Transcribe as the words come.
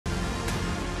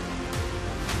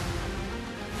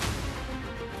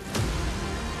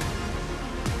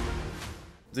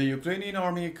The Ukrainian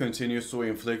army continues to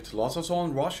inflict losses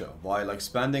on Russia while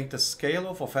expanding the scale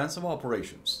of offensive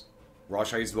operations.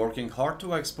 Russia is working hard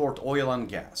to export oil and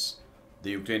gas.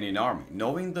 The Ukrainian army,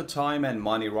 knowing the time and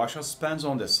money Russia spends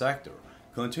on this sector,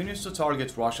 continues to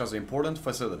target Russia's important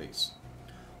facilities.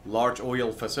 Large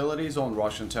oil facilities on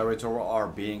Russian territory are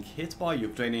being hit by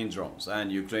Ukrainian drones and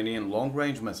Ukrainian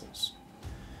long-range missiles.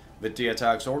 With the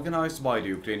attacks organized by the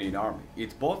Ukrainian army,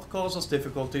 it both causes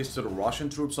difficulties to the Russian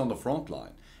troops on the front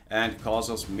line and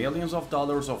causes millions of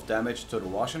dollars of damage to the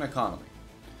Russian economy.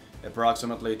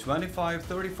 Approximately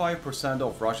 25–35%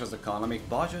 of Russia's economic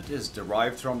budget is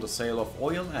derived from the sale of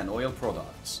oil and oil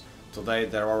products. Today,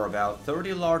 there are about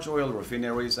 30 large oil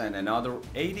refineries and another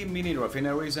 80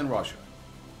 mini-refineries in Russia.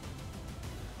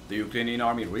 The Ukrainian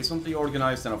army recently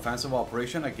organized an offensive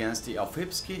operation against the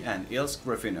Afipsky and Ilsk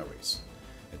refineries,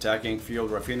 attacking fuel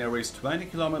refineries 20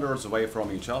 kilometers away from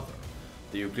each other.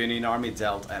 The Ukrainian army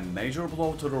dealt a major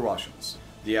blow to the Russians.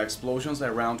 The explosions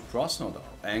around Krasnodar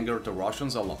angered the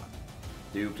Russians a lot.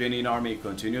 The Ukrainian army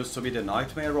continues to be the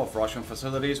nightmare of Russian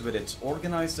facilities with its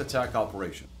organized attack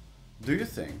operation. Do you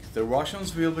think the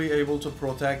Russians will be able to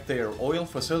protect their oil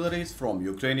facilities from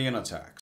Ukrainian attacks?